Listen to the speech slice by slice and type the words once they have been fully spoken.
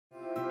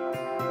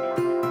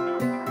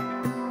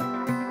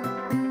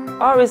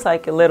Aubrey's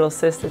like a little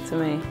sister to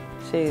me.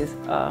 She's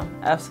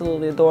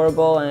absolutely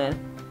adorable, and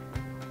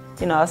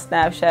you know, I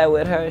Snapchat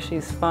with her.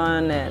 She's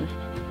fun, and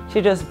she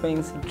just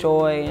brings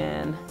joy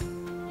and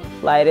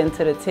light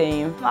into the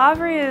team.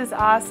 Aubrey is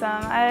awesome.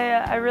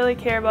 I really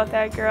care about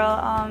that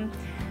girl.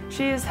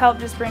 She's helped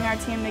just bring our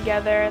team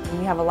together.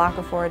 We have a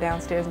locker for her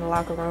downstairs in the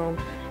locker room,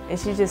 and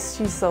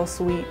she's so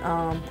sweet.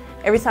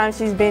 Every time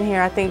she's been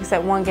here, I think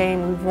except one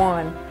game we've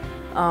won.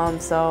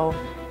 So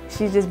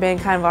she's just been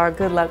kind of our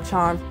good luck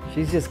charm.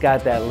 She's just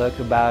got that look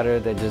about her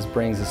that just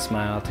brings a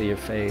smile to your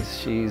face.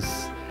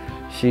 She's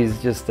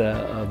just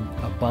a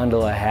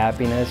bundle of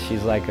happiness.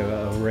 She's like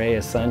a ray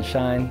of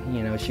sunshine.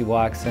 You know, she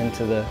walks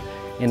into the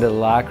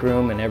locker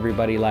room and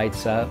everybody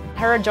lights up.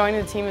 Her joining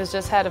the team has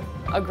just had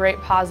a great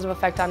positive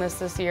effect on us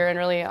this year, and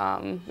really,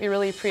 we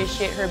really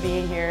appreciate her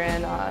being here,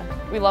 and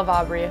we love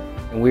Aubrey.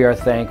 And we are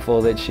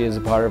thankful that she is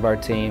a part of our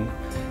team,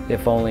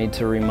 if only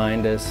to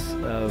remind us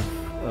of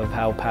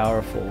how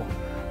powerful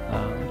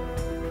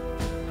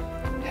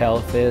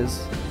health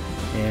is,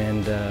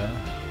 and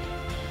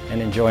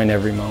enjoying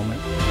every moment.